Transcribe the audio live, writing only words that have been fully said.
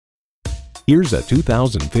Here's a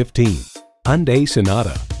 2015 Hyundai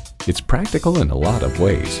Sonata. It's practical in a lot of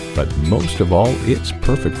ways, but most of all, it's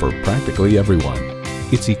perfect for practically everyone.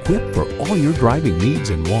 It's equipped for all your driving needs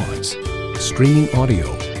and wants. Streaming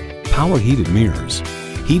audio, power heated mirrors,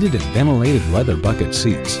 heated and ventilated leather bucket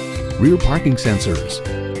seats, rear parking sensors,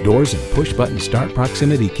 doors and push button start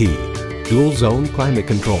proximity key, dual zone climate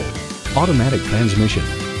control, automatic transmission,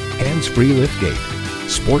 hands-free liftgate,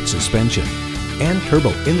 sport suspension, and turbo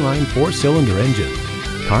inline 4-cylinder engine.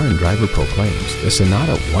 Car and Driver proclaims the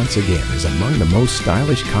Sonata once again is among the most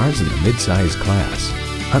stylish cars in the midsize class.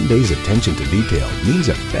 Hyundai's attention to detail means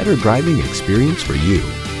a better driving experience for you.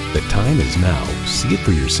 The time is now. See it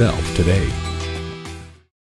for yourself today.